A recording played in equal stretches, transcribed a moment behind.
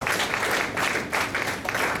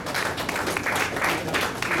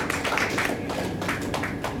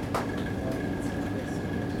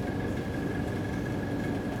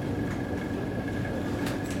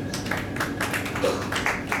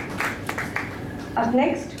Up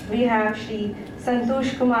next, we have Shri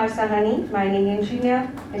Santosh Sahani, mining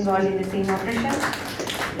engineer, involved in the same operation.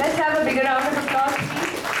 Let's have a bigger round of applause,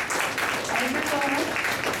 please. Thank you so much.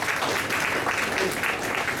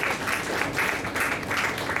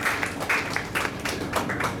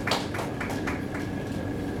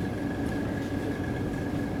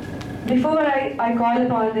 Before I call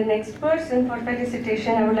upon the next person for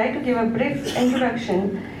felicitation, I would like to give a brief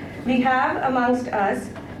introduction. We have amongst us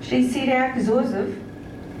Shri Cyriac Joseph,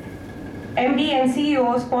 MD and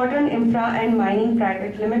CEO of Squadrone Infra and Mining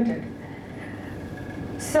Private Limited.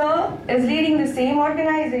 Sir is leading the same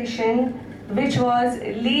organization which was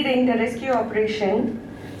leading the rescue operation.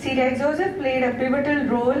 Cyriac Joseph played a pivotal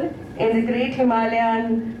role in the Great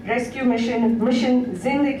Himalayan Rescue Mission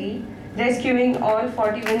Zindagi, rescuing all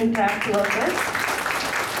 41 trapped workers.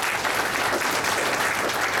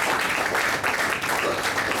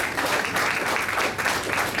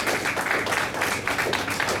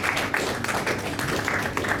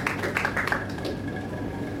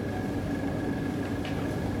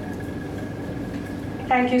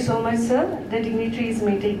 Thank you so much, sir. The dignitaries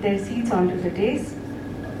may take their seats onto the dais.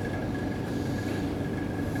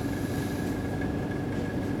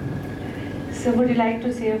 So would you like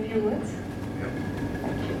to say a few words?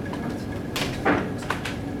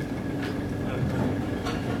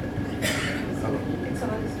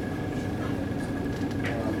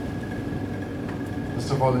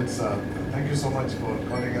 First of all, thank you so much for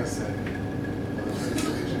calling us and for the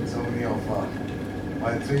felicitation ceremony of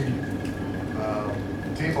my team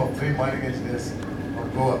of 3 mining engineers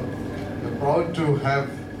of Goa. We're proud to have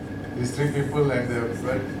these 3 people, and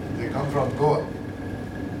they come from Goa.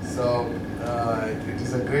 So it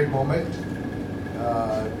is a great moment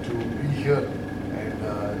to be here and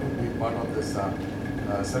to be part of this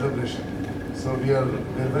celebration. So we're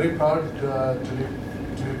very proud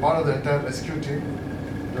to be part of the entire rescue team.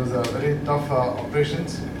 It was a very tough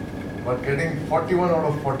operations, but getting 41 out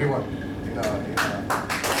of 41 in a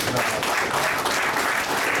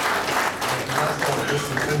task of this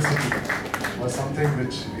intensity was something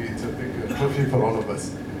which it's a big trophy for all of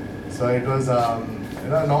us. So it was,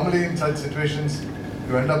 normally in such situations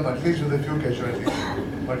you end up at least with a few casualties,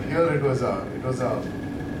 but here it was a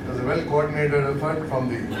well coordinated effort from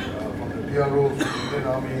the PRO, from the Indian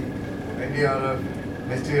Army, NDRF,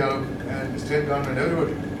 SDRF, and the state government,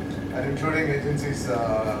 everybody, and including agencies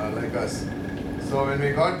like us. So when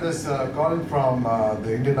we got this call from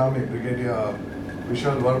the Indian Army, Brigadier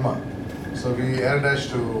Vishal Verma, so we air dashed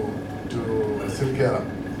to Silkera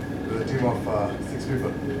with a team of 6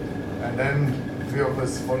 people, and then 3 of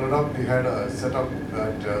us followed up. We had a set up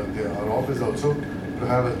at our office also to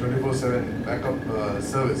have a 24/7 backup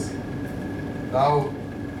service. Now,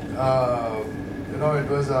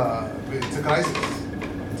 it's a crisis.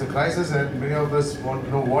 It's a crisis, and many of us want to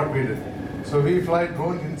know what we did. So we fly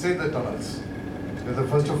drones inside the tunnels. We're the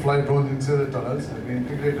first to fly drones inside the tunnels, and we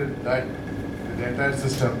integrated that with the entire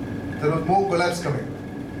system. There was more collapse coming.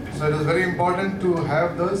 So it was very important to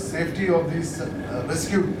have the safety of these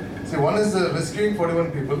rescue. See, one is rescuing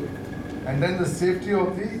 41 people, and then the safety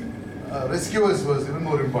of the rescuers was even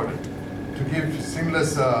more important. To give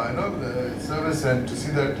seamless, service, and to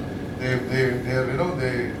see that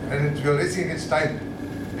and you are racing against time.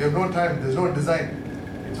 We have no time. There's no design.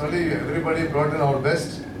 It's only everybody brought in our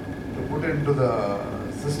best to put into the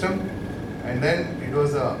system, and then it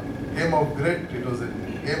was a game of grit. It was a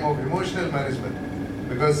game of emotional management,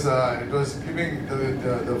 because it was keeping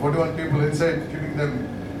the 41 people inside, keeping them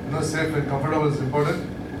safe and comfortable is important.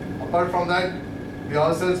 Apart from that, we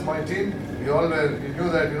ourselves, my team, we knew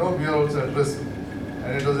that we are also at risk,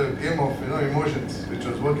 and it was a game of emotions which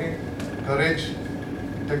was working. Courage,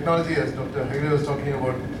 technology, as Dr. Hegde was talking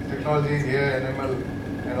about, technology, AI, and ML,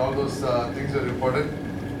 and all those things are important.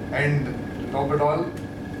 And to top it all,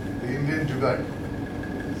 the Indian Jugaad.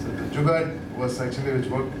 So the Jugaad was actually which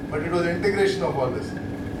worked, but it was the integration of all this.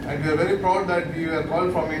 And we are very proud that we were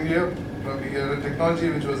called from India. We have a technology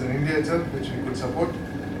which was in India itself, which we could support,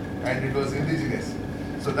 and it was indigenous.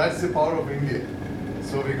 So that's the power of India.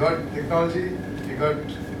 So we got technology, we got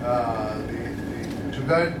the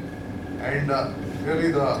Jugaad, and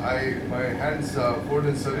really my hands fold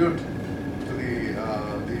in salute to the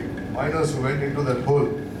miners who went into that hole.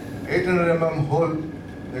 800 mm hole,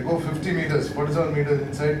 they go 50 meters, 47 meters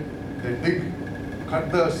inside, they dig,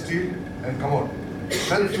 cut the steel, and come out.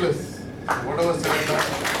 Selfless. So whatever said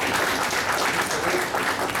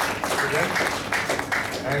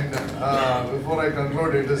and before I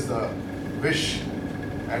conclude, it is the wish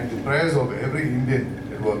and the prayers of every Indian.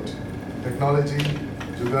 It worked. Technology,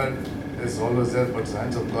 Jugaad is always there, but it's the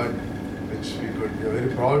hands of God, which we are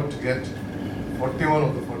very proud to get 41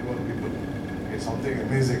 of the 41 people. It's something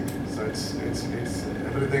amazing. So it's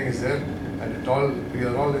everything is there, and we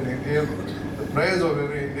are all in India. The prayers of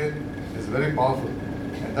every Indian is very powerful,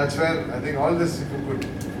 and that's where I think all this, if we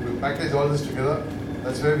package all this together,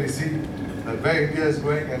 that's where we see that where India is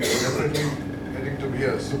going, and we're definitely getting to be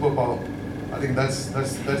a superpower. I think that's the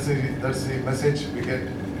message we get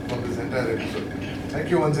from this entire episode. Thank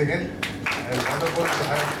you once again, and wonderful to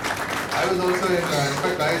have. I was also in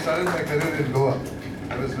fact, I started my career in Goa.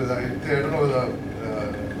 I was with, I don't know whether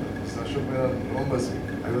Ashok Menon remembers me.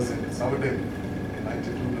 I was in Samadip in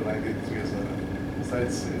 92 to 93 as well. So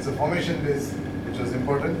it's a formation days which was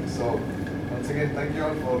important. So once again, thank you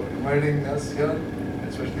all for inviting us here,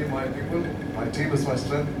 especially my people. My team is my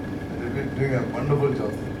strength, and they've been doing a wonderful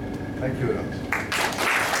job. Thank you very much.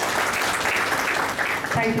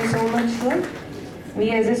 Thank you so much, sir.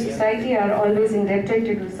 We as a society are always indebted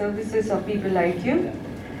to the services of people like you.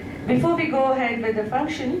 Before we go ahead with the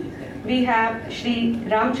function, we have Shri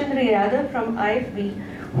Ramchandra Yadav from IFB,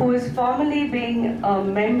 who is formally being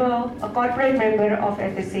a corporate member of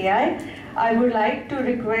FSAI. I would like to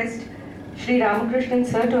request Shri Ramakrishnan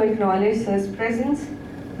sir to acknowledge his presence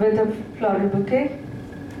with a floral bouquet.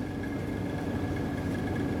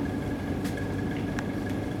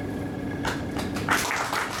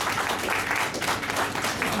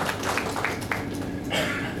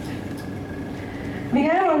 We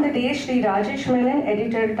have on the day Shri Rajesh Menon,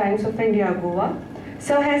 editor, Times of India, Goa.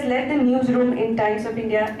 Sir has led the newsroom in Times of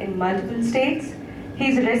India in multiple states. He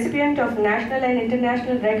is a recipient of national and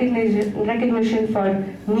international recognition for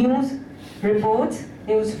news reports,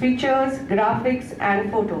 news features, graphics, and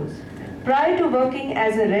photos. Prior to working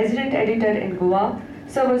as a resident editor in Goa,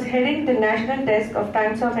 Sir was heading the national desk of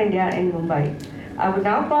Times of India in Mumbai. I would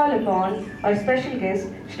now call upon our special guest,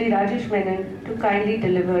 Shri Rajesh Menon, to kindly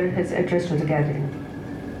deliver his address to the gathering.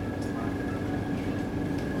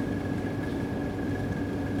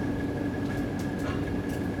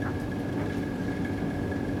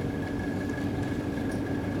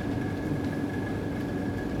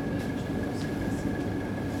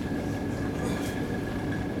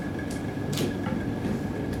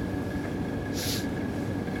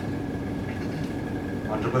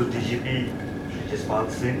 Honorable DGP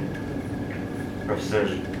Singh, Professor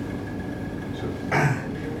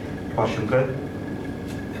Krupashankara,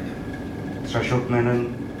 Mr. Ashok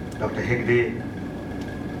Menon, Dr. Hegde,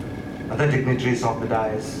 other dignitaries of the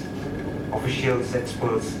dais, officials,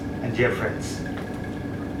 experts, and dear friends.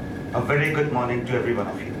 A very good morning to every one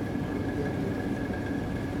of you.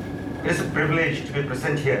 It is a privilege to be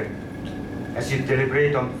present here as you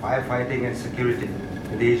deliberate on firefighting and security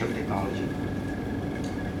in the age of technology.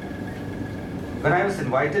 When I was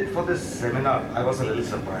invited for this seminar, I was a little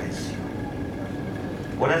surprised.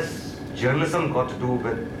 What has journalism got to do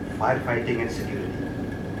with firefighting and security?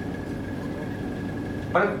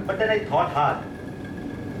 But then I thought hard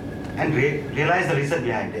and realized the reason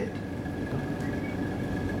behind it.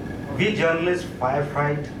 We journalists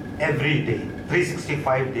firefight every day,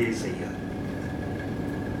 365 days a year.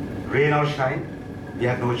 Rain or shine, we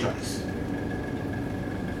have no choice.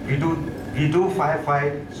 We do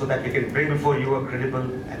firefight so that we can bring before you a credible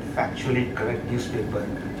and factually correct newspaper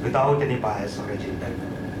without any bias or agenda.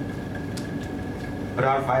 But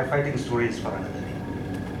our firefighting story is for another day.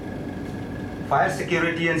 Fire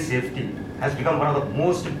security and safety has become one of the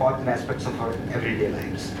most important aspects of our everyday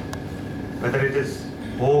lives. Whether it is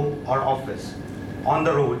home or office, on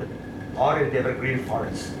the road, or in the evergreen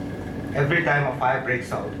forest, every time a fire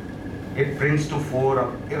breaks out, it brings to fore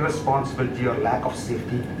our irresponsibility or lack of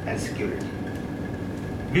safety and security.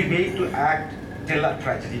 We wait to act till a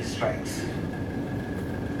tragedy strikes.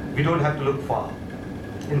 We don't have to look far.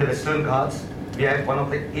 In the Western Ghats, we have one of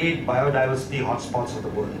the 8 biodiversity hotspots of the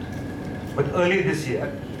world. But early this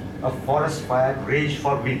year, a forest fire raged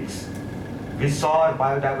for weeks. We saw our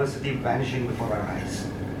biodiversity vanishing before our eyes.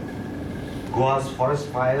 Goa's forest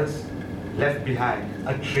fires left behind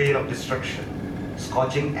a trail of destruction,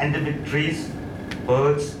 scorching endemic trees,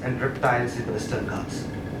 birds, and reptiles in the Western Ghats.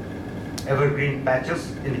 Evergreen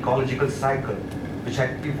patches in the ecological cycle, which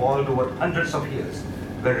had evolved over hundreds of years,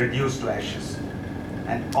 were reduced to ashes.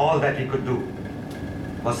 And all that we could do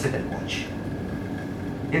was sit and watch.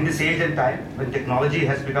 In this age and time, when technology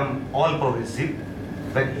has become all-pervasive,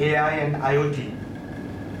 when AI and IoT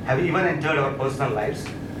have even entered our personal lives,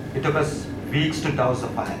 it took us weeks to douse a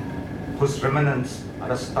fire, whose remnants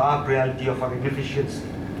are a stark reality of our inefficiency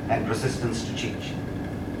and resistance to change.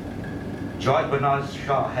 George Bernard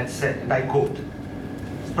Shaw had said, and I quote,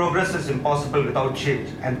 "Progress is impossible without change,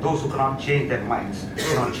 and those who cannot change their minds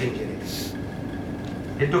cannot change anything."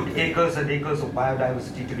 It took acres and acres of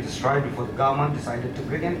biodiversity to be destroyed before the government decided to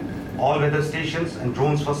bring in all-weather stations and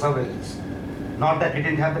drones for surveillance. Not that we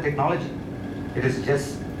didn't have the technology. It is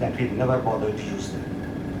just that we never bothered to use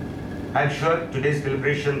them. I'm sure today's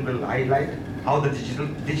deliberation will highlight how the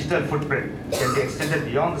digital footprint can be extended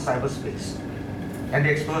beyond the cyberspace. And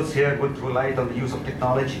the experts here will throw light on the use of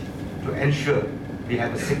technology to ensure we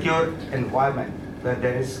have a secure environment where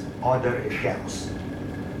there is order in chaos.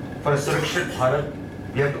 For a Surakshit Bharat,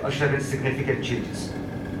 we have to usher in significant changes.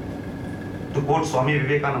 To quote Swami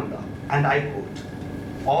Vivekananda, and I quote,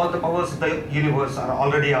 "All the powers of the universe are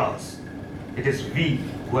already ours. It is we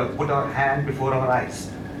who have put our hand before our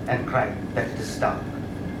eyes and cried that it is dark.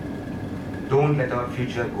 Don't let our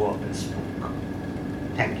future go up in smoke."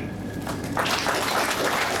 Thank you.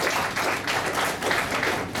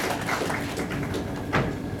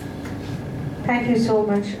 Thank you so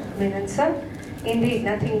much, Menon sir. Indeed,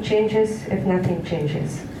 nothing changes if nothing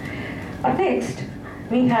changes. Up next,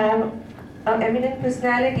 we have an eminent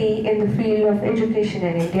personality in the field of education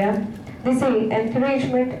in India. They say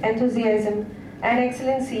encouragement, enthusiasm, and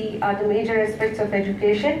excellency are the major aspects of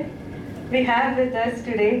education. We have with us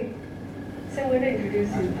today, so I'm going to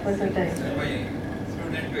introduce you for some time.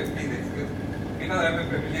 Student, please excuse me, because I'm a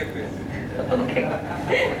familiar face. Okay.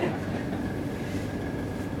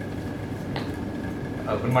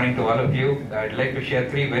 Good morning to all of you. I'd like to share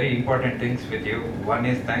three very important things with you. One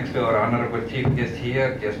is thanks to our Honorable Chief Guest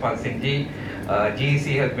here, Jaspal Singh ji.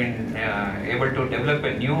 GEC has been able to develop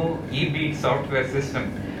a new e-beat software system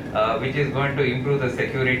which is going to improve the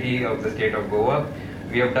security of the state of Goa.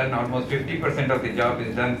 We have done almost 50% of the job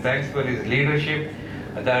is done thanks for his leadership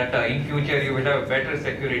that in future you will have better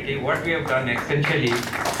security. What we have done essentially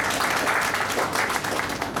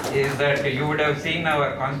is that you would have seen our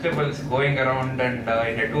constables going around and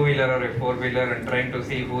in a two-wheeler or a four-wheeler and trying to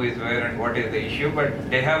see who is where and what is the issue, but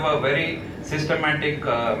they have a very systematic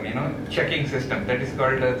checking system that is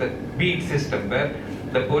called the beat system, where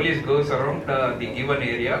the police goes around the given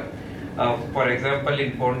area. For example,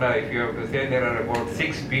 in Ponda, if you have to say, there are about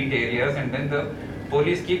 6 beat areas, and then the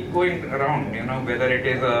police keep going around, whether it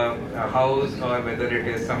is a house or whether it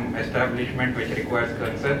is some establishment which requires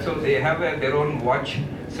consent. So they have their own watch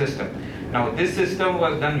system. Now this system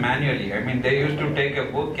was done manually. I mean, they used to take a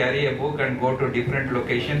book, carry a book and go to different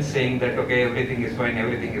locations saying that, okay, everything is fine,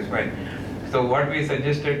 everything is fine. So what we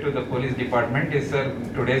suggested to the police department is, sir,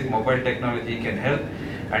 today's mobile technology can help.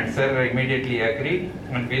 And sir immediately agreed,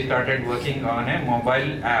 and we started working on a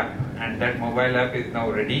mobile app, and that mobile app is now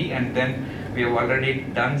ready. And then we have already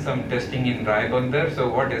done some testing in Raibandar. So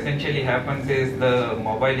what essentially happens is the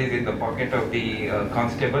mobile is in the pocket of the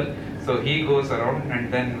constable. So he goes around,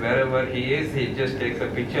 and then wherever he is, he just takes a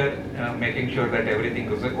picture, making sure that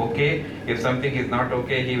everything is okay. If something is not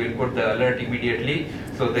okay, he will put the alert immediately.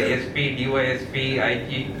 So the SP, DYSP,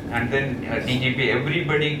 IG, and then DGP,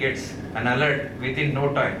 everybody gets an alert within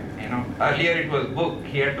no time. Earlier it was book,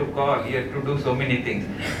 he had to call, he had to do so many things.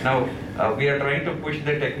 Now we are trying to push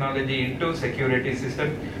the technology into security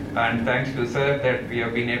system, and thanks to sir that we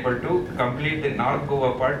have been able to complete the North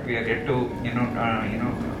Goa part. We are yet to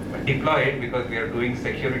deploy it because we are doing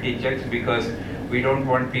security checks, because we don't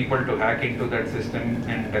want people to hack into that system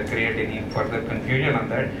and create any further confusion on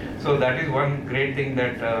that. So that is one great thing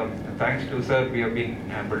that thanks to sir we have been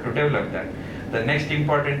able to develop that. The next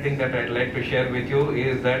important thing that I'd like to share with you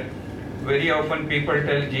is that very often people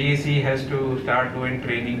tell GEC has to start doing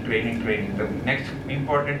training. The next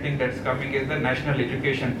important thing that's coming is the national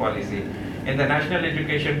education policy. In the national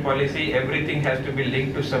education policy, everything has to be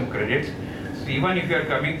linked to some credits. So even if you are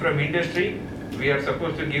coming from industry, we are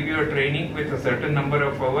supposed to give you a training with a certain number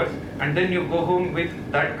of hours, and then you go home with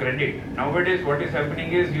that credit. Nowadays what is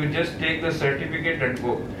happening is you just take the certificate and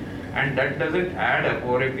go, and that doesn't add up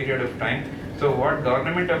over a period of time. So what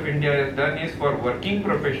Government of India has done is for working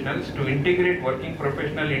professionals to integrate working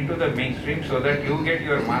professional into the mainstream, so that you get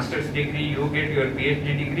your master's degree, you get your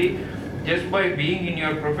PhD degree just by being in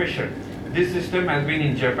your profession. This system has been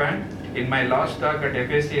in Japan. In my last talk at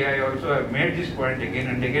FSAI also, I have made this point again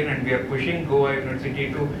and again, and we are pushing Goa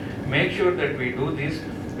University to make sure that we do this,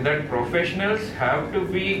 that professionals have to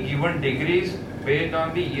be given degrees based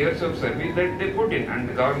on the years of service that they put in. And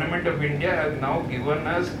the Government of India has now given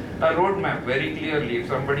us a roadmap very clearly. If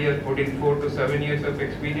somebody has put in 4 to 7 years of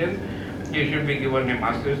experience, he should be given a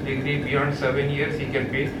master's degree. Beyond 7 years, he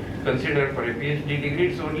can be considered for a PhD degree.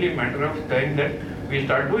 It's only a matter of time that we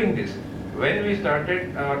start doing this. When we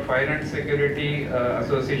started our Fire and Security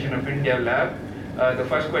Association of India lab, the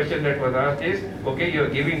first question that was asked is, okay, you are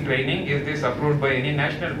giving training, is this approved by any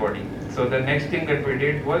national body? So the next thing that we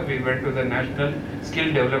did was we went to the National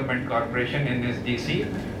Skill Development Corporation NSDC,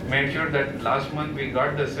 made sure that last month we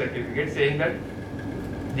got the certificate saying that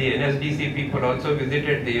the NSDC people also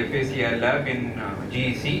visited the FSAI lab in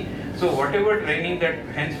GEC. So whatever training that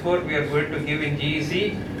henceforth we are going to give in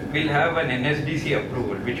GEC will have an NSDC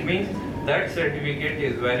approval, which means that certificate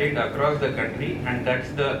is valid across the country, and that's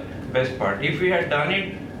the best part. If we had done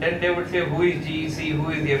it, then they would say who is GEC, who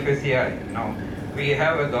is the FSAI. Now we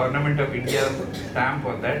have a Government of India stamp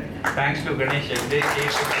on that. Thanks to Ganesh, they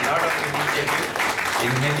took a lot of initiative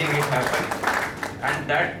in making it happen, and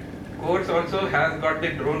that course also has got the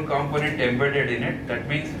drone component embedded in it. That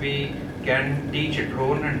means we can teach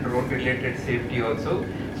drone and drone related safety also.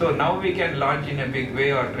 So now we can launch in a big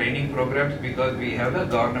way our training programs because we have the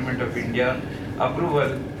Government of India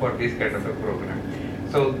approval for this kind of a program.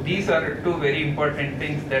 So these are two very important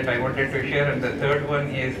things that I wanted to share, and the third one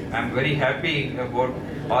is I'm very happy about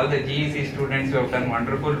all the GEC students who have done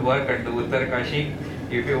wonderful work at the Uttarakhand.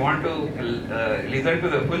 If you want to listen to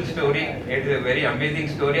the full story, it is a very amazing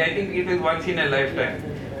story. I think it is once in a lifetime.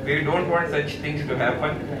 We don't want such things to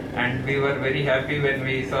happen, and we were very happy when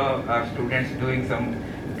we saw our students doing some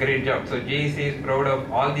great job. So GEC is proud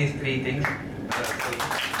of all these three things. So that's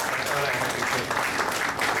all I have to say.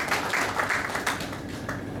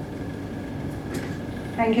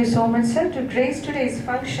 Thank you so much, sir. To grace today's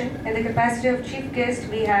function, in the capacity of chief guest,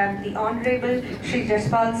 we have the Honorable Shri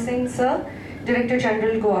Jaspal Singh, sir, Director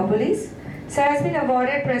General Goa Police. Sir has been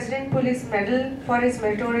awarded President Police Medal for his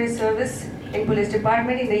meritorious service in Police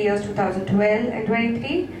Department in the years 2012 and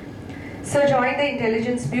 23. Sir joined the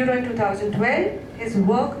Intelligence Bureau in 2012. His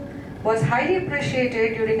work was highly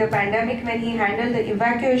appreciated during the pandemic when he handled the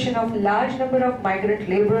evacuation of large number of migrant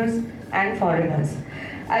laborers and foreigners.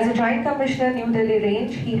 As a Joint Commissioner, New Delhi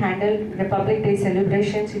Range, he handled Republic Day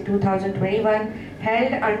celebrations in 2021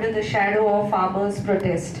 held under the shadow of farmers'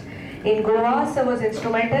 protest. In Goa, Sir was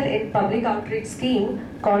instrumental in public outreach scheme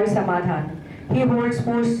called Samadhan. He holds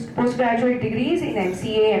postgraduate degrees in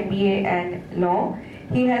MCA, MBA and law.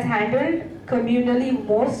 He has handled communally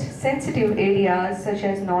most sensitive areas such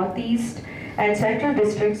as Northeast and Central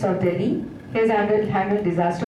districts of Delhi. He has handled disaster